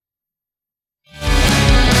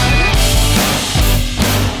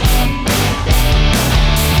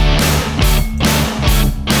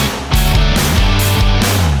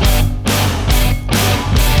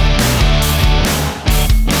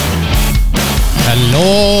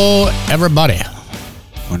Hello, everybody.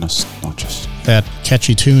 Buenas noches. That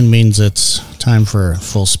catchy tune means it's time for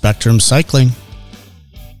Full Spectrum Cycling.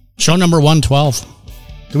 Show number 112.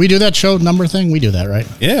 Do we do that show number thing? We do that, right?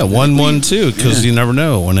 Yeah, 112, because you never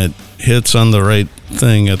know when it hits on the right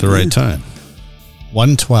thing at the right time.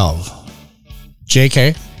 112.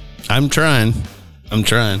 JK. I'm trying.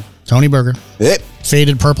 Tony Berger. Yep.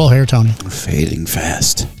 Faded purple hair, Tony. Fading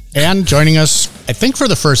fast. And joining us, I think for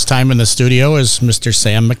the first time in the studio, is Mr.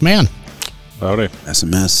 Sam McMahon. Howdy.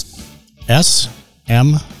 SMS.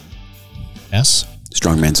 S-M-S?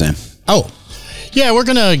 Strongman Sam. Oh, yeah, we're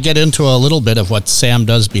going to get into a little bit of what Sam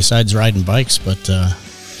does besides riding bikes, but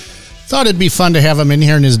thought it'd be fun to have him in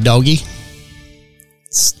here in his doggy.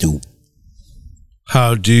 Stu.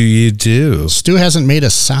 How do you do? Stu hasn't made a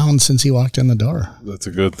sound since he walked in the door. That's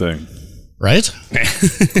a good thing. Right?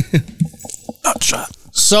 Not shot.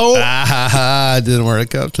 So It didn't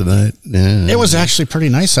work out tonight. Yeah. it was actually pretty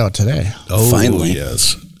nice out today. Oh, Finally.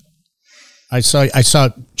 yes. I saw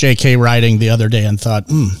JK riding the other day and thought,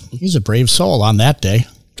 he's a brave soul on that day.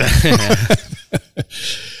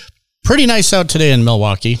 Pretty nice out today in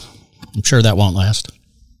Milwaukee. I'm sure that won't last.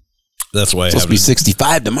 That's why I Supposed to be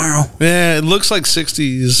 65 tomorrow. Yeah, it looks like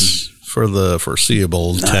 60s for the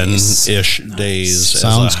foreseeable Nice. 10-ish days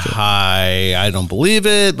Sounds as a good. high. I don't believe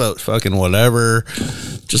it, but fucking whatever.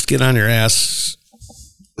 Just get on your ass.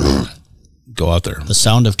 Go out there. The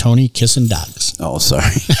sound of Tony kissing dogs. Oh, sorry.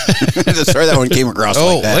 Sorry that one came across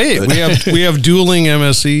like that. Wait, but- we have dueling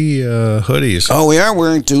MSE hoodies. Oh, we are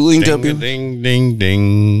wearing dueling ding, W. ding, ding,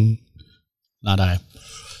 ding. Not I.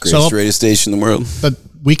 Greatest radio station in the world. The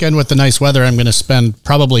weekend with the nice weather, I'm going to spend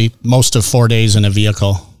probably most of 4 days in a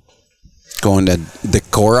vehicle. Going to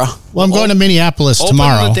Decorah. Well, I'm going to Minneapolis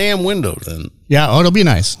tomorrow. Open the damn window then. Yeah, it'll be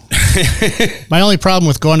nice. My only problem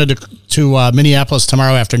with going to Minneapolis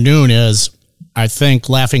tomorrow afternoon is I think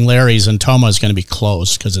Laughing Larry's in Toma is going to be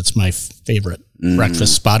closed because it's my favorite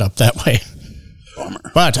breakfast spot up that way. Bummer.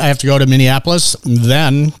 But I have to go to Minneapolis,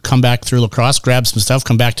 then come back through La Crosse, grab some stuff,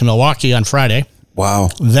 come back to Milwaukee on Friday, Wow.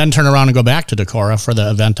 then turn around and go back to Decorah for the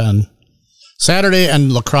event on Saturday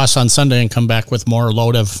and La Crosse on Sunday and come back with more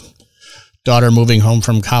load of daughter moving home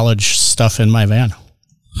from college stuff in my van.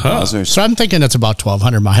 Wowzers. So I'm thinking it's about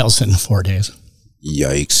 1,200 miles in 4 days,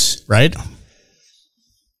 Yikes. right?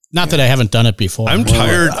 Not that I haven't done it before. I'm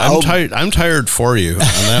tired. I'm tired for you on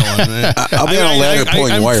that one. I'll be on a ladder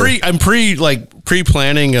pulling wire. I'm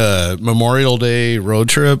pre-planning a Memorial Day road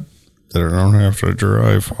trip that I don't have to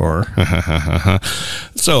drive for.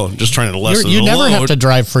 So just trying to lessen You the never load. have to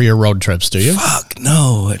drive for your road trips, do you? Fuck,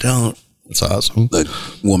 no, I don't. It's awesome. The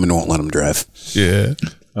woman won't let him drive. Yeah.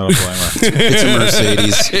 I don't blame her. It's a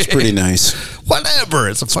Mercedes. It's pretty nice. Whatever.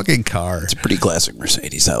 It's a fucking car. It's a pretty classic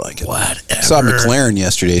Mercedes. I like it. Whatever. Saw McLaren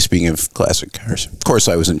yesterday, speaking of classic cars. Of course,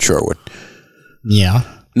 I was in Shorewood. Yeah.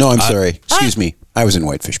 No, I'm sorry. Excuse me. I was in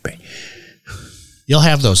Whitefish Bay. You'll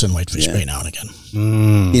have those in Whitefish Bay now and again.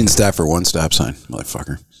 He didn't stop for one stop sign,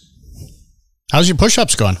 motherfucker. How's your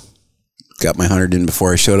push-ups going? Got my 100 in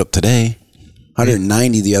before I showed up today.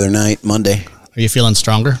 190 the other night, Monday. Are you feeling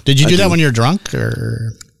stronger? Did you do that when you're drunk,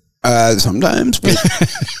 or Sometimes, but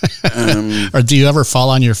or do you ever fall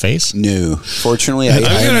on your face? no. Fortunately, gonna do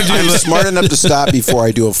I'm the- smart enough to stop before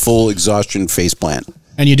I do a full exhaustion face plant.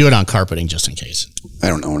 And you do it on carpeting just in case. I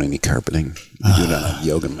don't own any carpeting. I do it on a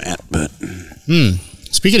yoga mat, but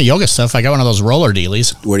Speaking of yoga stuff, I got one of those roller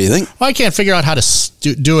dealies. what do you think? Well, I can't figure out how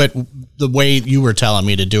to do it the way you were telling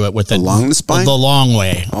me to do it with it Along the spine? The long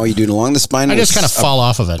way. Oh, you do it along the spine? I just with kind of fall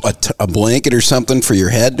off of it. a blanket or something for your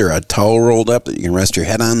head, or a towel rolled up that you can rest your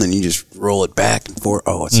head on, then you just roll it back and forth.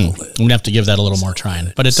 Oh, it's so lit. I'm gonna have to give that a little more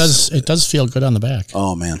trying, but it does feel good on the back.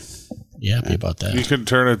 Oh, man. You happy about You that? can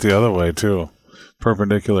turn it the other way, too.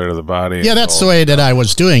 Perpendicular to the body. Yeah, that's the way that I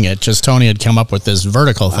was doing it. Just Tony had come up with this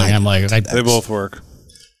vertical thing. I'm like, They both work.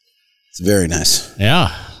 It's very nice.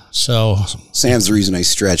 yeah. So Sam's the reason I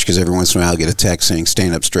stretch, because every once in a while I'll get a text saying,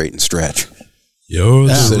 stand up straight and stretch. You're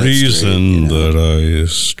Sit the up reason straight, you know. that I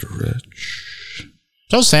stretch.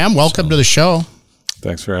 So Sam, welcome to the show.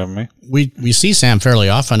 Thanks for having me. We see Sam fairly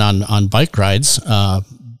often on bike rides,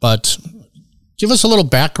 but give us a little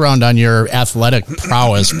background on your athletic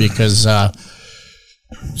prowess, because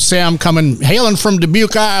Sam hailing from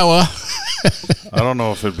Dubuque, Iowa, I don't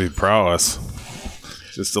know if it'd be prowess.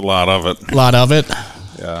 Just a lot of it. a lot of it.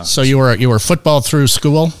 Yeah. So you were football through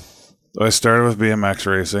school. I started with BMX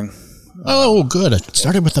racing. Oh, good. It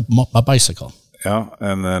started with a bicycle. Yeah.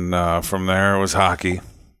 And then from there it was hockey.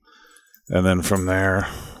 And then from there,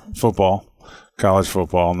 football, college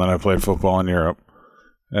football. And then I played football in Europe.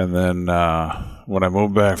 And then when I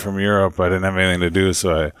moved back from Europe, I didn't have anything to do.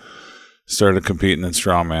 So I started competing in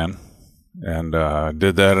strongman, and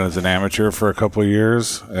did that as an amateur for a couple of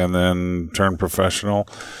years, and then turned professional.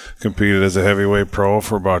 Competed as a heavyweight pro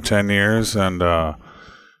for about 10 years, and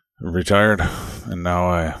retired. And now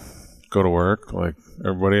I go to work like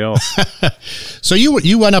everybody else. So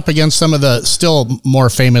you went up against some of the still more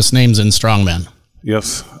famous names in strongman.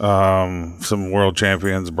 Yes, some world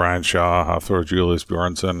champions: Brian Shaw, Hafthor Julius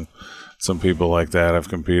Bjornsson, some people like that I've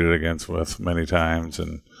competed against with many times,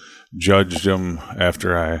 and judged them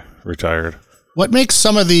after I retired. What makes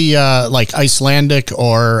some of the like Icelandic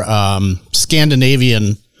or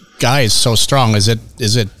Scandinavian guys so strong? Is it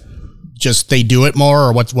just they do it more,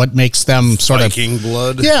 or what makes them sort Viking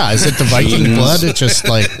blood? Yeah, is it the Viking blood? It's just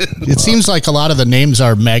like it seems like a lot of the names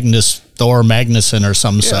are Magnus, Thor, Magnusson, or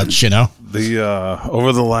some such. You know, the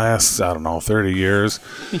over the last 30 years,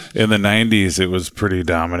 in the 90s, it was pretty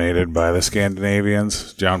dominated by the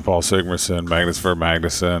Scandinavians: John Paul Sigmarsson, Magnus Ver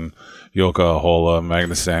Magnusson, Jukka Ahola,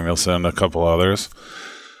 Magnus Samuelsson, a couple others.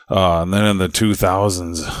 And then in the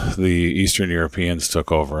 2000s, the Eastern Europeans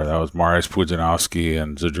took over. That was Mariusz Pudzianowski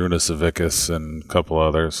and Zydrunas Savickas and a couple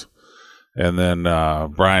others. And then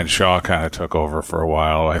Brian Shaw kind of took over for a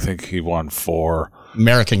while. I think he won 4.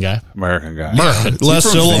 American guy.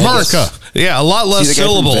 Less syllables. America. Yeah, a lot less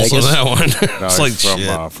syllables on that one. No, It's like he's from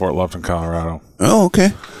shit. Fort Lupton, Colorado. Oh, okay.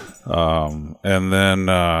 And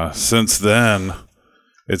then since then,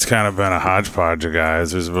 it's kind of been a hodgepodge of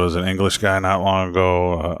guys. There was an English guy not long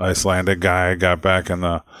ago, Icelandic guy got back in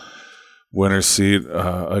the winner's seat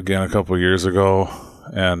again a couple years ago,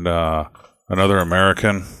 and another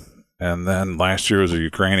American, and then last year was a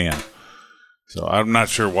Ukrainian. So I'm not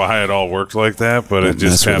sure why it all worked like that, but it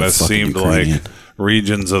just kind of seemed like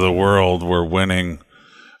regions of the world were winning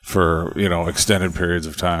for extended periods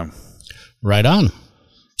of time. Right on.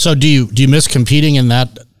 So do you miss competing in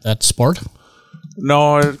that sport?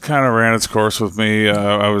 No, it kind of ran its course with me.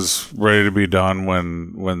 I was ready to be done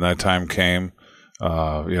when that time came.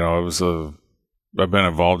 I've been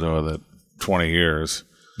involved with it 20 years.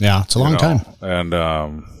 Yeah, it's a long time. And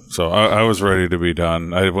so I was ready to be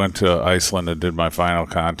done. I went to Iceland and did my final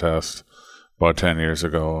contest about 10 years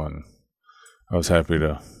ago, and I was happy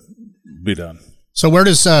to be done. So where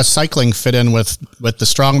does cycling fit in with the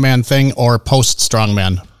strongman thing or post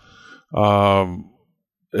strongman?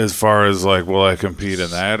 As far as like, will I compete in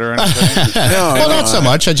that or anything? Well, not so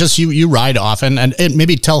much. I just you ride often, and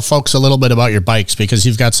maybe tell folks a little bit about your bikes because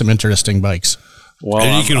you've got some interesting bikes. Well,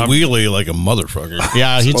 And you can wheelie like a motherfucker.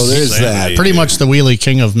 Yeah, there's that. Pretty much the wheelie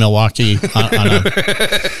king of Milwaukee,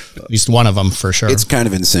 at least one of them for sure. It's kind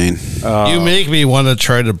of insane. You make me want to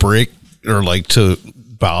try to break or like to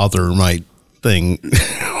bother my thing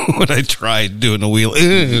when I tried doing a wheel.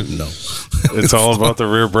 No. It's all about the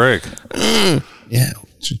rear brake. Yeah.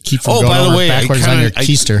 Should keep from going over backwards on your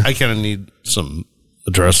keister. I kind of need some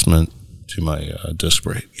adjustment to my disc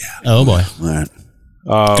brake. Yeah. Oh boy. All right.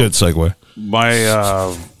 Good segue.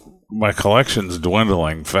 My collection's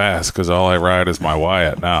dwindling fast because all I ride is my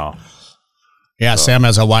Wyatt now. Yeah, Sam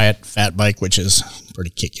has a Wyatt fat bike, which is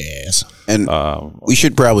pretty kick-ass. And we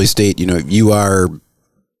should probably state, you are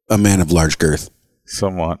a man of large girth.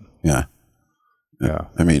 Somewhat. Yeah. Yeah.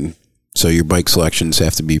 I mean, so your bike selections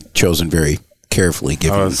have to be chosen very carefully.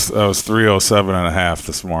 Given I was 307 and a half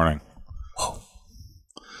this morning.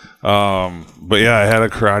 But yeah, I had a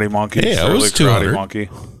Karate Monkey. Hey, I Shirley was Karate 200. Monkey.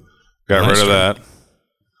 Got Nice rid of one. that.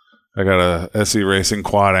 I got a SE Racing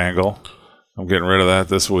quad angle. I'm getting rid of that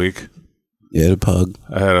this week. you had a pug.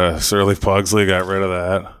 I had a Surly Pugsley. Got rid of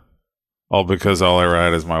that. All because all I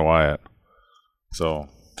ride is my Wyatt. So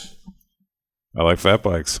I like fat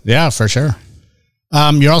bikes. Yeah, for sure.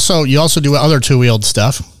 You also do other two-wheeled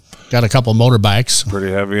stuff. Got a couple motorbikes.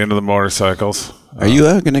 Pretty heavy into the motorcycles. Are you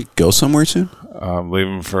going to go somewhere soon? I'm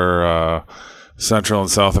leaving for Central and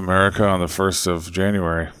South America on the 1st of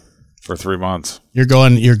January for 3 months. You're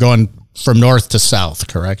going from north to south,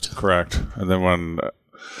 correct? Correct. And then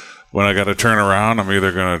when I got to turn around, I'm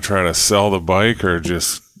either going to try to sell the bike or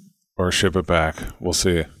ship it back. We'll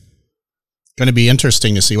see. Going to be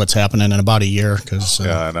interesting to see what's happening in about a year because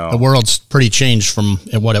Yeah, I know. the world's pretty changed from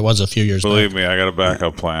what it was a few years Believe back. me, I got a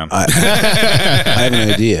backup plan. I have an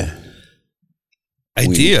idea.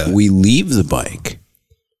 We leave the bike.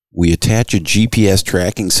 We attach a GPS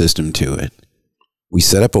tracking system to it. We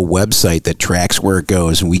set up a website that tracks where it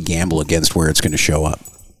goes, and we gamble against where it's going to show up.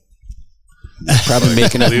 Probably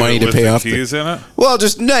make enough Leave money it to with pay the off. keys in it. Well,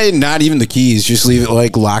 just not even the keys. Just leave it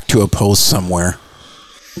like locked to a post somewhere.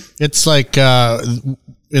 It's like in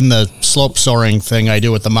the slope soaring thing I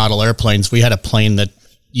do with the model airplanes. We had a plane that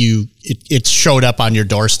it showed up on your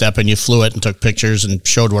doorstep and you flew it and took pictures and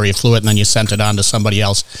showed where you flew it and then you sent it on to somebody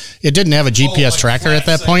else. It didn't have a GPS tracker at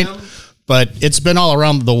that point, but it's been all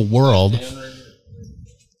around the world.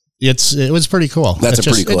 It was pretty cool. That's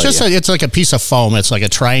pretty cool idea. It's like a piece of foam. It's like a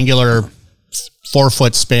triangular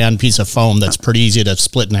 4-foot span piece of foam that's pretty easy to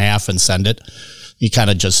split in half and send it. You kind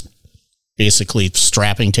of just basically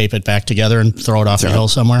strapping tape it back together and throw it off the hill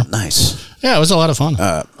somewhere. Nice. Yeah, it was a lot of fun.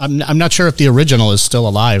 I'm not sure if the original is still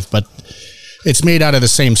alive, but it's made out of the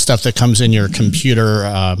same stuff that comes in your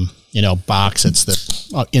computer, box. It's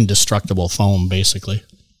the indestructible foam, basically.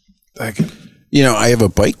 Thank you. You know, I have a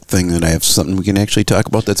bike thing that I have something we can actually talk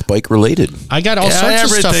about that's bike related. I got all sorts of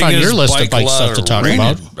stuff on your list of bike stuff to talk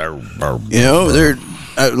about. You know,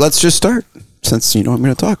 let's just start since I'm going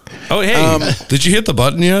to talk. Oh, hey, did you hit the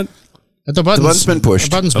button yet? The button's been pushed.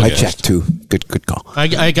 The button's been I checked too. Good call.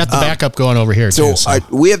 I got the backup going over here too. So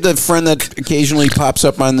we have the friend that occasionally pops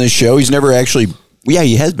up on this show. He's never actually. Yeah,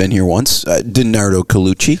 he has been here once. Donardo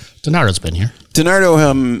Colucci. Donardo's been here.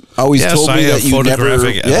 Donardo always told me that you never.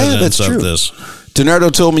 Yeah, that's true. This.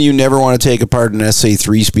 Donardo told me you never want to take apart an SA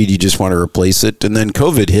 3-speed. You just want to replace it. And then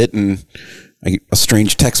COVID hit, and I get a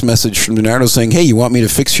strange text message from Donardo saying, "Hey, you want me to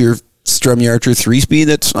fix your Strummy Archer 3-speed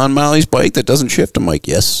that's on Molly's bike that doesn't shift?" I'm like,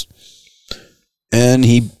 "Yes." And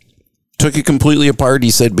he took it completely apart.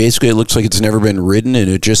 He said basically it looks like it's never been ridden, and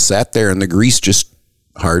it just sat there, and the grease just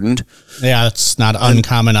hardened. Yeah, it's not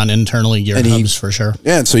uncommon on internally geared hubs for sure.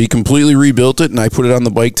 Yeah, and so he completely rebuilt it, and I put it on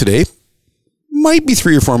the bike today. Might be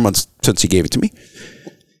 3 or 4 months since he gave it to me.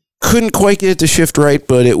 Couldn't quite get it to shift right,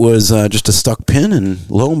 but it was just a stuck pin, and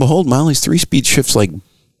lo and behold, Molly's 3-speed shifts like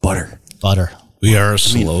butter. We are a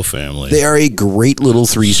slow family. They are a great little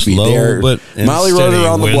 3-speed. But Molly rode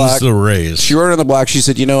around the block. The race. She rode around the block. She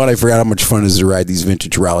said, "You know what? I forgot how much fun it is to ride these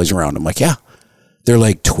vintage rallies around." I'm like, "Yeah." They're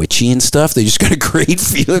like twitchy and stuff. They just got a great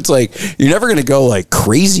feel. It's like you're never going to go like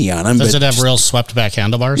crazy on them. Does it have real swept back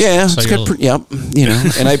handlebars? Yeah, it's got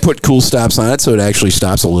and I put cool stops on it so it actually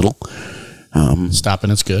stops a little.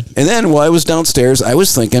 Stopping it's good. And then while I was downstairs, I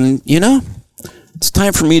was thinking, it's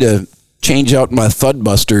time for me to change out my Thud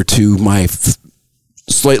Buster to my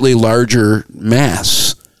slightly larger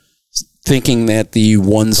mass. Thinking that the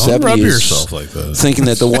 170 Don't rub yourself like that. Thinking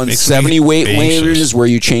that the 170 weight is where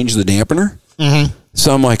you change the dampener. Mm-hmm.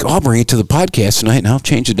 So I'm like, I'll bring it to the podcast tonight and I'll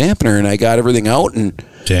change the dampener. And I got everything out and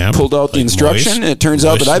pulled out the instruction. And it turns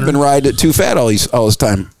out that I've been riding it too fat all this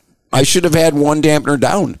time. I should have had one dampener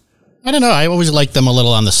down. I don't know. I always liked them a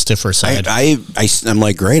little on the stiffer side. I'm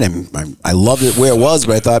like, great. I loved it where it was,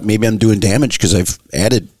 but I thought maybe I'm doing damage because I've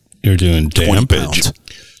added. You're doing dampage.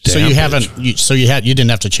 So you haven't. You didn't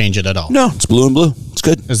have to change it at all. No, it's blue and blue. It's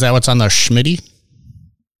good. Is that what's on the Schmitty?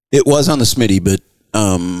 It was on the Smitty, but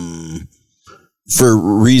for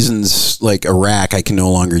reasons like Iraq, I can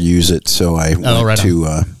no longer use it. So I went to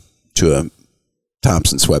a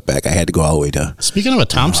Thompson sweatback. I had to go all the way to. Speaking of a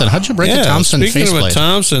Thompson, how'd you break a Thompson faceplate? Speaking of a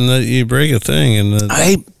Thompson, that you break a thing and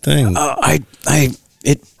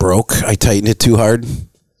it broke. I tightened it too hard.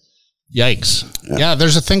 Yikes! Yeah,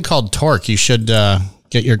 there's a thing called torque. You should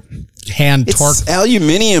get your hand torque. It's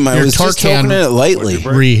aluminium. I was just opening it lightly.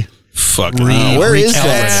 Where is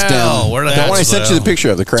that still? The one I sent you the picture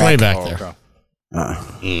of the crack. It's way back there.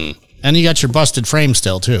 And you got your busted frame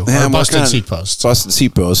still too. Yeah, busted seat posts. Busted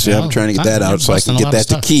seat posts. Yeah, I'm trying to get that out so I can get that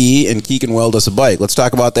to Key, and Key can weld us a bike. Let's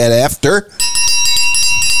talk about that after.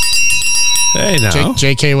 Hey, now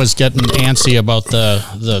JK was getting antsy about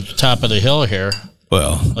the top of the hill here.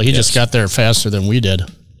 Well, he just got there faster than we did.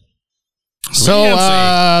 So,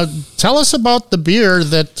 tell us about the beer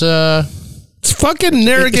that it's fucking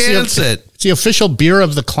Narragansett. It's the official beer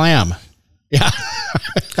of the clam. Yeah.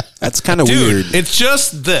 That's kind of weird. It's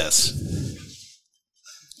just this.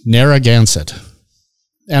 Narragansett.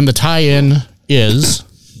 And the tie-in is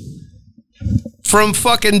from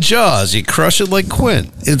fucking Jaws. You crush it like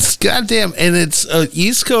Quint. It's goddamn, and it's a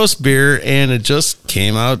East Coast beer, and it just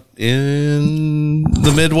came out in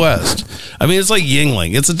the Midwest. I mean, it's like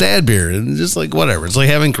Yingling. It's a dad beer, and just like whatever. It's like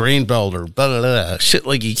having Grain Belt or blah, blah, blah, shit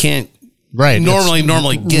like you can't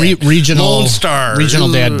normally get regional Lone Star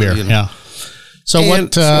dad beer. Yeah. So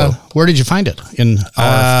where did you find it in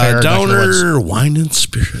our fair Downer Wine and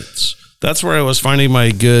Spirits? That's where I was finding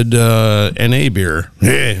my good NA beer.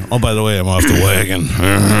 Hey, oh, by the way, I'm off the wagon.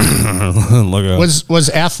 Look out. Was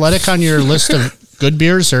Athletic on your list of good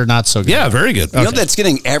beers or not so good? Yeah, very good. You know, that's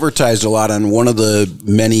getting advertised a lot on one of the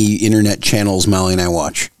many internet channels Molly and I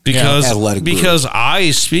watch. Because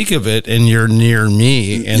I speak of it and you're near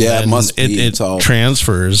me. And it must be. It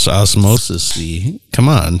transfers osmosis. Come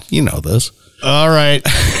on, you know this. All right.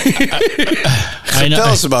 Tell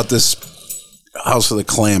us about this House of the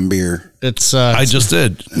Clam beer. It's I just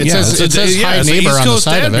did. It says High it's a Neighbor East on the Coast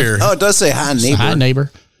side dad of it. beer. Oh, it does say High Neighbor. High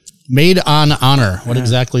Neighbor. Made on honor. What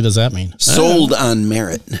exactly does that mean? Sold on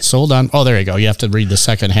merit. Sold on. Oh, there you go. You have to read the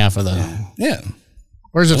second half of the. Yeah.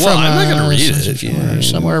 Where's it Well, from? I'm not going to read it. Yeah.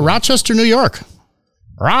 Somewhere. Rochester, New York.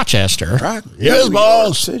 Rochester. Right? Yes,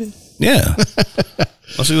 boss. City. Yeah.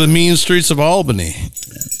 I'll see the mean streets of Albany.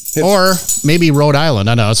 Or maybe Rhode Island.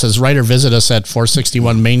 I know it says write or visit us at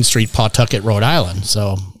 461 Main Street, Pawtucket, Rhode Island.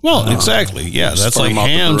 So, Well, exactly. Yeah, that's like farm out the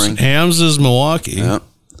Hams. brewing. Hams is Milwaukee. Yeah.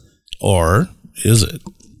 Or is it?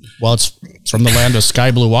 well, it's from the land of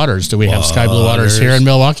Sky Blue Waters. Do we have Sky Blue Waters here in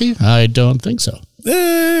Milwaukee? I don't think so.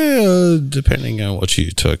 Depending on what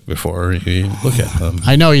you took before you look at them.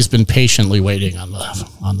 I know he's been patiently waiting on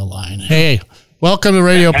the line. Hey, welcome to the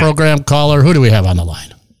radio program, caller. Who do we have on the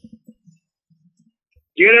line?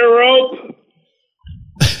 Get a rope.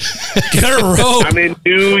 Get a rope. I'm in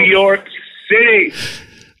New York City.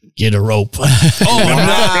 Get a rope. Oh,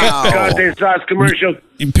 no. Picante sauce commercial.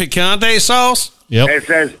 Picante sauce? Yep. It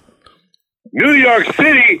says, New York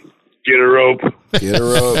City. Get a rope. Get a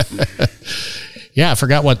rope. Yeah, I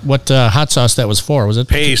forgot what hot sauce that was for. Was it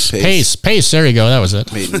Pace. Pace. There you go. That was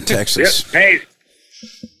it. Made in Yep. Texas. Hey.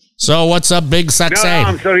 So what's up, Big Sexy?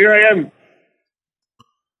 No, so here I am.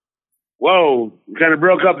 Whoa. Kind of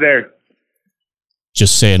broke up there.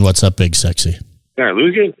 Just saying, what's up, Big Sexy? Did I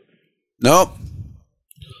lose you? Nope.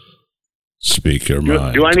 Speak your Do,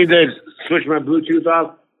 mind. do I need to switch my Bluetooth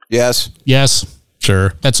off? Yes. Yes,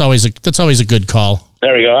 Sure. that's always a good call.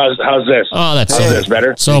 There we go. How's this? Oh, that's How's this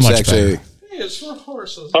better? so much Sexy. better.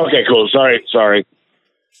 Okay, cool. Sorry.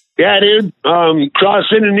 Yeah, dude.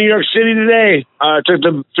 Crossing in New York City today. Took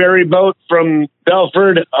the ferry boat from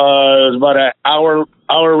Belford. It was about an hour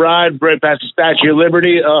ride right past the Statue of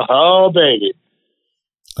Liberty. Oh, baby.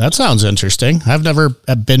 That sounds interesting. I've never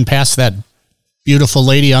been past that beautiful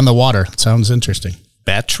lady on the water. It sounds interesting.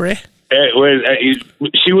 Battery? It was,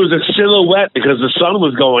 she was a silhouette because the sun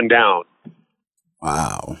was going down.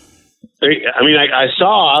 Wow. I mean, I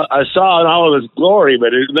saw it in all of its glory,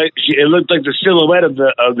 but it looked like the silhouette of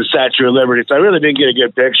the Statue of Liberty. So I really didn't get a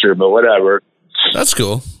good picture, but whatever. That's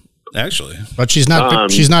cool, actually. But she's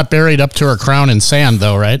not buried up to her crown in sand,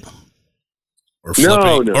 though, right? Or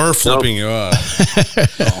flipping, No. flipping you off.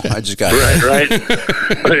 Oh, I just got it.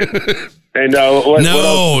 Right. And what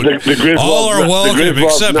No, else? The Griswolds, all are welcome the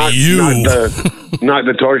Griswolds except you. Knocked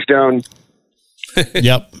the torch down.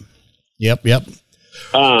 Yep.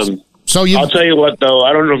 So I'll tell you what, though.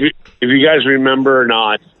 I don't know if you guys remember or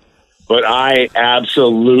not, but I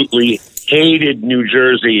absolutely hated New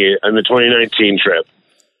Jersey on the 2019 trip.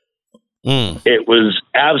 It was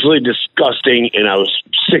absolutely disgusting, and I was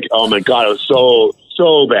sick. Oh my God, it was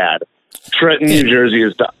so bad. Trenton, New Jersey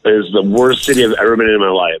is the worst city I've ever been in my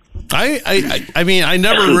life. I mean, I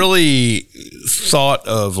never really thought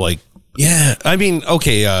of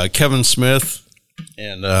Kevin Smith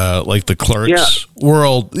and like the Clerks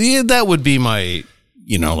world. Yeah, that would be my,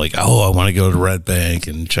 I want to go to Red Bank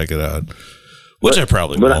and check it out, which I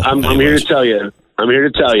probably will. But I'm here to tell you.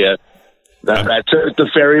 That I took the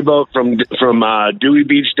ferry boat from Dewey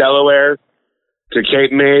Beach, Delaware, to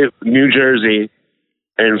Cape May, New Jersey,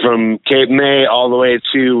 and from Cape May all the way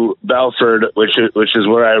to Belford, which is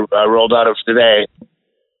where I rolled out of today.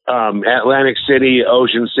 Atlantic City,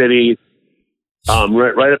 Ocean City,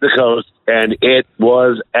 right up the coast, and it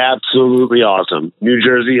was absolutely awesome. New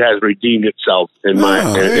Jersey has redeemed itself in my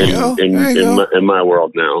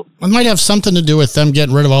world now. It might have something to do with them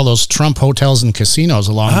getting rid of all those Trump hotels and casinos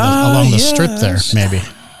along the strip there, maybe.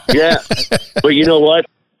 Yeah, but you know what?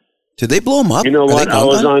 Did they blow them up? You know what? I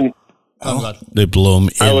was on. They blow them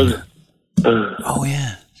in. I was. Oh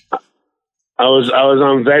yeah. I was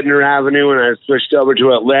on Ventnor Avenue and I switched over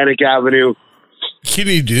to Atlantic Avenue. Can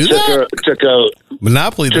you do that? Took a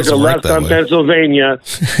Monopoly took a doesn't work left that on way. Pennsylvania,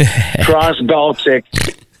 crossed Baltic,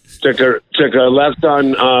 took a left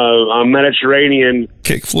on Mediterranean,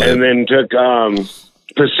 Kickflip. and then took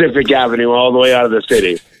Pacific Avenue all the way out of the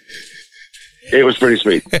city. It was pretty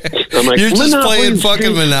sweet. I'm like, You're just Monopoly playing fucking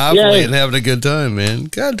Street. Monopoly Yeah. and having a good time, man.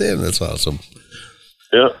 God damn, that's awesome.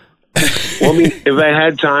 Yeah. Well, I mean, if I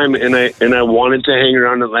had time and I wanted to hang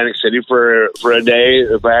around Atlantic City for a day,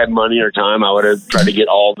 if I had money or time, I would have tried to get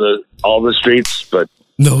all the streets. But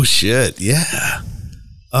No shit. Yeah.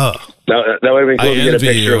 Oh, that would have been cool I to get a envy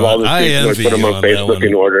picture you. of all the I streets and envy put them you on on that Facebook one.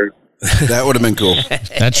 in order. That would have been cool.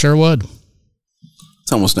 That sure would.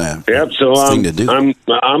 It's almost a Yep. So thing to do. I'm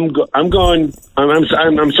going. I'm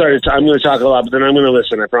sorry. I'm going to talk a lot, but then I'm going to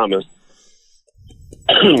listen. I promise.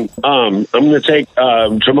 I'm going to take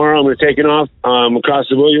tomorrow. I'm going to take it off across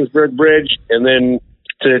the Williamsburg Bridge, and then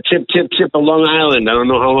to the tip of Long Island. I don't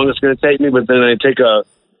know how long it's going to take me, but then I take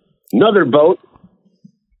another boat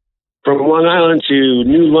from Long Island to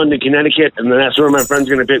New London, Connecticut, and then that's where my friend's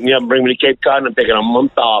going to pick me up and bring me to Cape Cod, and I'm taking a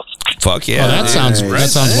month off. Fuck yeah. Oh, that sounds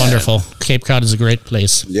wonderful. Cape Cod is a great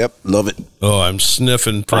place. Yep, love it. Oh, I'm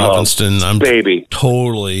sniffing Provincetown. I'm baby.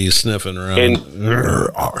 totally sniffing around. And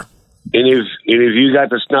if you got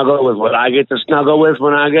to snuggle with what I get to snuggle with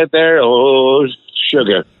when I get there, oh,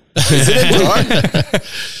 sugar.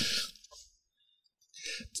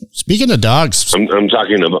 Speaking of dogs, I'm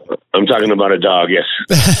talking about a dog. Yes.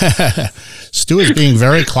 Stu is being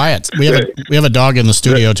very quiet. We have a dog in the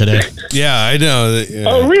studio today. Yeah, I know. Yeah.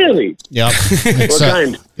 Oh, really? Yep. What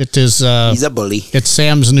kind? It is. He's a bully. It's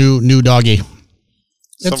Sam's new doggy.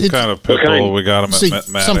 Some kind of pit bull. We got him at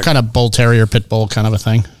Matic. Some kind of bull terrier, pit bull kind of a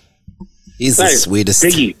thing. He's the sweetest.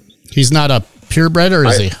 Piggy. He's not a purebred, or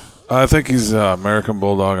is he? I think he's American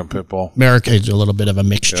Bulldog and pit bull. American, a little bit of a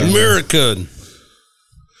mixture. American.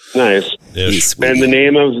 Nice. He's sweet. And the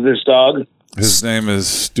name of this dog? His name is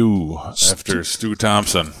Stu, after Stu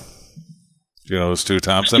Thompson. Do you know who Stu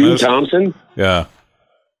Thompson is? Stu Thompson? Yeah.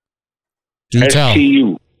 Do tell.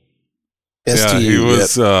 STU. Yeah, he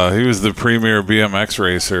was the premier BMX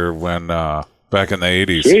racer when back in the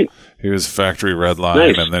 80s. Sweet. He was factory Redline,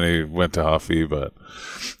 Nice. and then he went to Huffy. But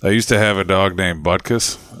I used to have a dog named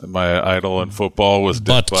Butkus. My idol in football was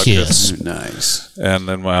Dick Butkus. Nice. And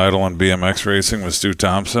then my idol in BMX racing was Stu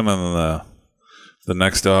Thompson, and then the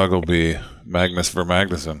next dog will be Magnus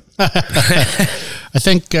Vermagnuson. I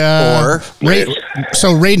think Ray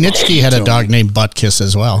Nitschke had a dog named Buttkiss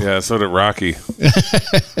as well. Yeah, so did Rocky.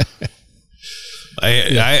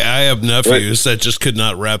 I have nephews that just could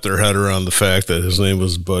not wrap their head around the fact that his name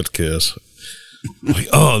was Butt Kiss. Like,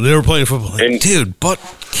 oh, they were playing football. Like, dude, Butt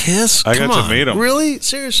Kiss? I got to meet him. Really?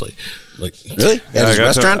 Seriously? Like, Really? At his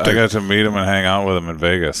restaurant? I got to meet him and hang out with him in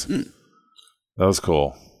Vegas. That was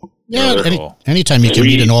cool. Yeah, Really cool. anytime you can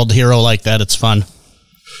meet an old hero like that, it's fun.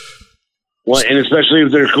 Well, and especially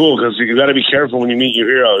if they're cool, because you got to be careful when you meet your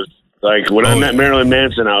heroes. Like, when I met Marilyn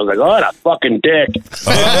Manson, I was like, oh, what a fucking dick.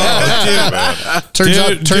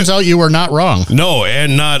 Turns out you were not wrong. no,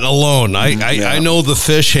 and not alone. I know the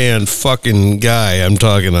fish hand fucking guy I'm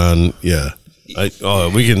talking on. Yeah.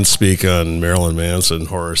 We can speak on Marilyn Manson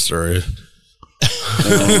horror story.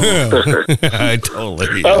 I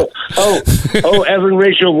totally. Oh, Evan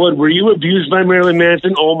Rachel Wood, were you abused by Marilyn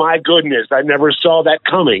Manson? Oh, my goodness. I never saw that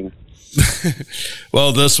coming.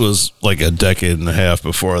 Well, this was like a decade and a half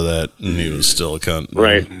before that, and he was still a cunt.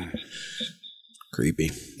 Right.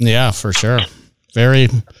 Creepy. Yeah, for sure. Very.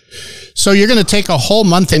 So you're going to take a whole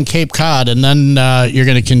month in Cape Cod, and then you're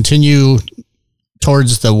going to continue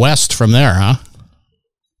towards the west from there, huh?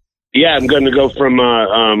 Yeah, I'm going to go from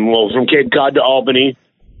Cape Cod to Albany,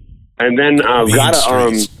 and then I've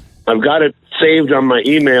got it saved on my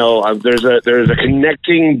email. There's a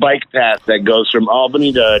connecting bike path that goes from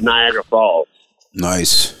Albany to Niagara Falls.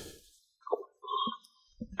 Nice.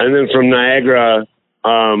 And then from Niagara,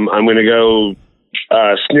 I'm going to go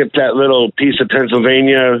snip that little piece of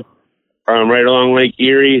Pennsylvania right along Lake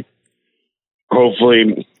Erie.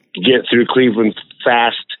 Hopefully get through Cleveland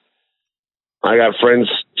fast. I got friends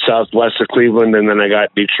southwest of Cleveland, and then I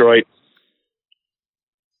got Detroit.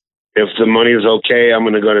 If the money is okay, I'm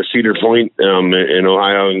going to go to Cedar Point in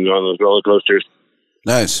Ohio and go on those roller coasters.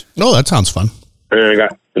 Nice. Oh, that sounds fun. And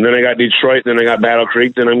then I got Detroit. Then I got Battle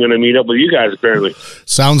Creek. Then I'm going to meet up with you guys. Apparently,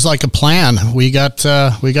 sounds like a plan. We got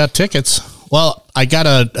tickets. Well, I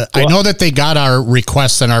know that they got our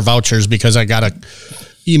requests and our vouchers because I got a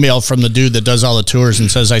email from the dude that does all the tours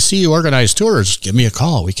and says, "I see you organize tours. Give me a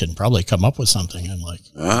call. We can probably come up with something." I'm like,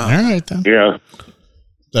 all right then. Yeah.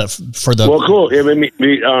 Cool.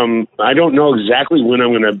 I don't know exactly when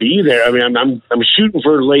I'm going to be there. I mean, I'm shooting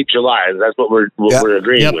for late July. That's what we're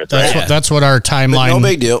agreeing with. That's what our timeline. But no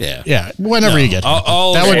big deal. Yeah. Whenever you get,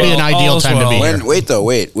 that would be an ideal time to be here.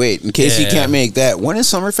 Wait. In case you can't make that, when is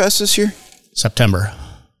Summerfest this year? September.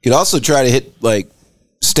 You could also try to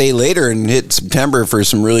stay later and hit September for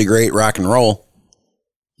some really great rock and roll.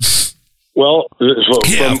 Well, for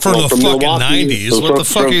the fucking Milwaukee, 90s. What the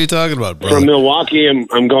fuck are you talking about, bro? From Milwaukee,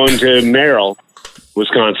 I'm going to Merrill,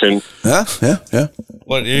 Wisconsin. Yeah.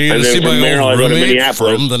 What, you're going to see my old roommate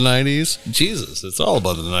from the 90s? Jesus, it's all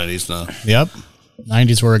about the 90s now. Yep.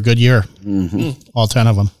 90s were a good year. Mm-hmm. All 10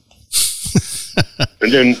 of them.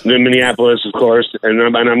 And then Minneapolis, of course. And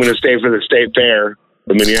I'm going to stay for the state fair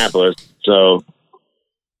in Minneapolis. So...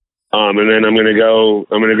 and then I'm going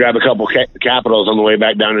to grab a couple capitals on the way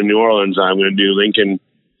back down to New Orleans. I'm going to do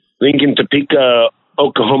Lincoln, Topeka,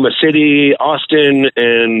 Oklahoma City, Austin,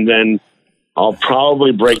 and then I'll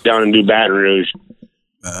probably break down and do Baton Rouge.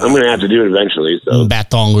 I'm going to have to do it eventually. So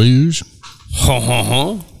Baton Rouge.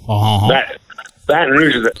 Baton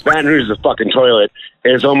Rouge is a fucking toilet.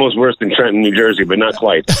 And it's almost worse than Trenton, New Jersey, but not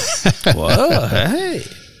quite. Whoa, hey.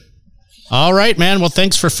 All right, man. Well,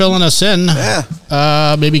 thanks for filling us in.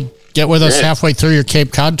 Yeah. Maybe get with us halfway through your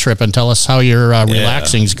Cape Cod trip and tell us how your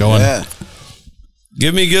relaxing's going. Yeah.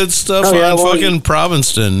 Give me good stuff on fucking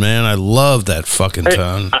Provincetown, man. I love that fucking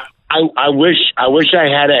town. I wish I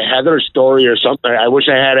had a Heather story or something. I wish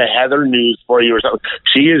I had a Heather news for you or something.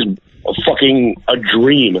 She is a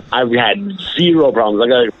dream. I've had zero problems. I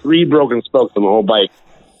got like 3 broken spokes on the whole bike.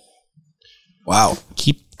 Wow.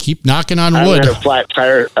 Keep knocking on I wood. haven't had a flat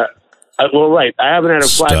tire. I haven't had a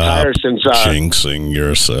flat tire since jinxing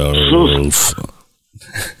yourself.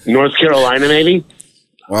 North Carolina, maybe.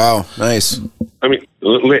 Wow. Nice. I mean,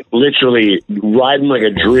 literally riding like a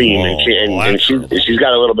dream, and she's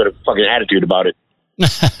got a little bit of fucking attitude about it.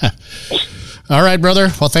 All right, brother.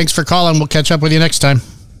 Well, thanks for calling. We'll catch up with you next time.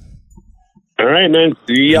 All right, man.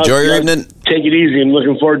 Enjoy your evening. Take it easy. I'm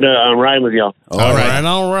looking forward to riding with y'all. All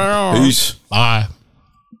right. Peace. Bye.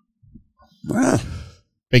 Wow.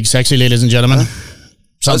 Big sexy, ladies and gentlemen.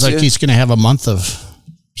 Sounds like you. he's going to have a month of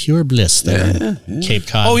pure bliss there. Cape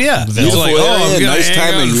Cod. Oh, yeah. He's like, I'm going nice to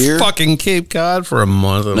time hang of out year. in fucking Cape Cod for a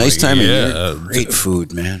month. I'm Nice like, time of yeah. year. Great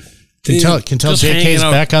food, man. Can tell Just JK's hanging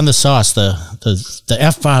out. back on the sauce. The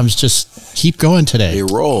F-bombs just keep going today. They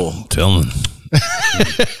roll. Tillman.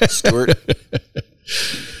 Stuart.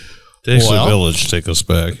 Takes Well, a village. Take us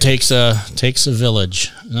back. Takes a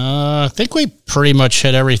village. I think we pretty much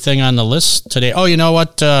hit everything on the list today. Oh, you know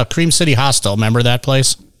what? Cream City Hostel. Remember that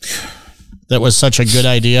place? That was such a good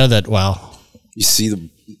idea that, wow. You see the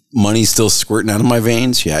money still squirting out of my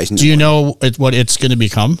veins? Yeah. Do you know what it's going to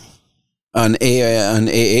become? An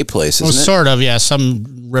AA place, isn't it? Sort of, yeah.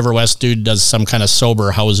 Some River West dude does some kind of sober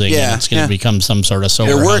housing. Yeah, and it's going to become some sort of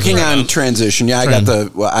sober They're working housing. on transition. Yeah, I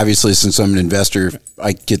got obviously, since I'm an investor,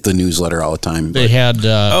 I get the newsletter all the time. They had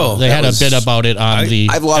a bit about it on the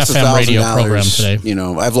I've lost FM radio program $1,000 today. You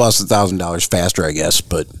know, I've lost $1,000 faster, I guess,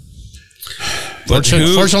 but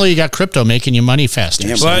Fortunately, you got crypto making you money faster.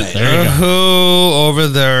 Damn So right. there you go. Who over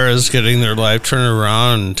there is getting their life turned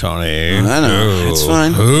around, Tony? I know. It's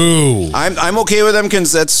fine. Who? I'm okay with them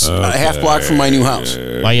because that's a half block from my new house.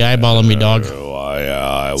 Why you eyeballing me, dog? Why?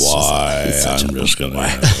 I'm just going to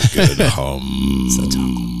have a good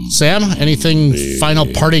hum. Sam, anything final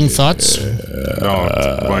parting thoughts?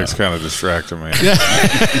 No, Mike's kind of distracting me.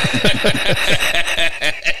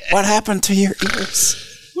 What happened to your ears?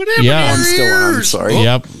 Yeah. I'm still on. I'm sorry.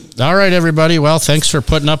 Yep. All right, everybody. Well, thanks for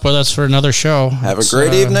putting up with us for another show. Have a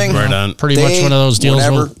great evening. Right on. Pretty much one of those deals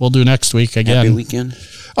whatever. we'll do next week again. Happy weekend.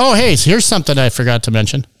 Oh, hey, here's something I forgot to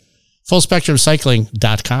mention.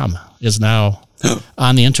 FullSpectrumCycling.com is now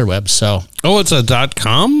on the interwebs. So, it's a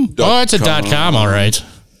 .com? oh, it's a .com, all right.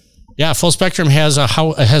 Yeah, Full Spectrum has a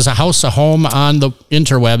home on the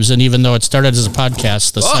interwebs, and even though it started as a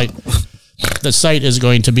podcast, the site is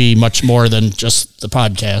going to be much more than just the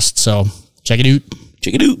podcast. So check it out.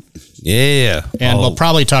 Check it out. Yeah. And we'll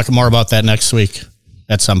probably talk more about that next week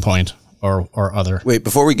at some point or other. Wait,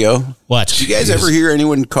 before we go, What? did you guys ever hear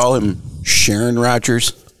anyone call him Sharon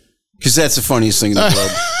Rogers? Because that's the funniest thing in the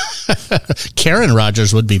world. Karen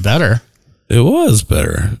Rogers would be better. It was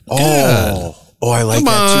better. Oh, I like Come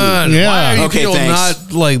that too. on. Yeah. Why are you Okay, people thanks.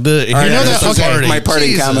 not like the... All right, know this that- was okay. my parting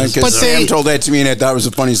Jesus. comment But because Sam told that to me and I thought it was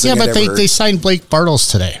the funniest Yeah, thing but I'd ever they heard. signed Blake Bartles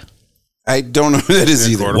today. I don't know who that is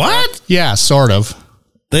either. What? Yeah, sort of.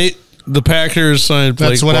 The Packers signed Blake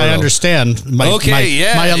That's what I Bortles. understand. My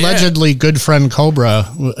Yeah. allegedly good friend Cobra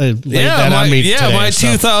laid that on me today. My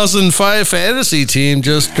so. 2005 fantasy team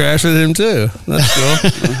just drafted him too. That's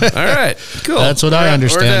cool. All right, cool. That's what I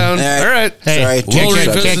understand. We're down. Yeah. All right. Hey, Sorry. We'll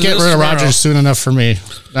revisit can't get this rid of tomorrow. Rogers soon enough for me.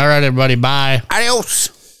 All right, everybody. Bye. Adios.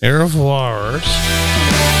 Au revoir.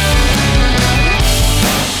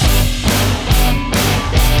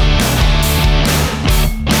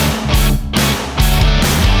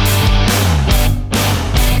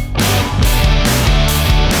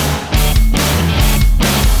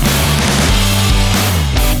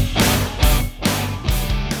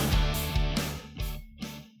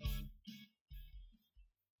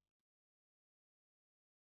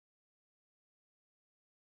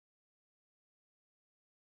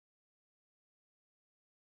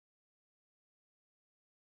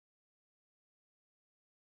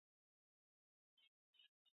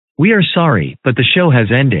 We are sorry, but the show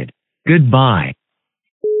has ended. Goodbye.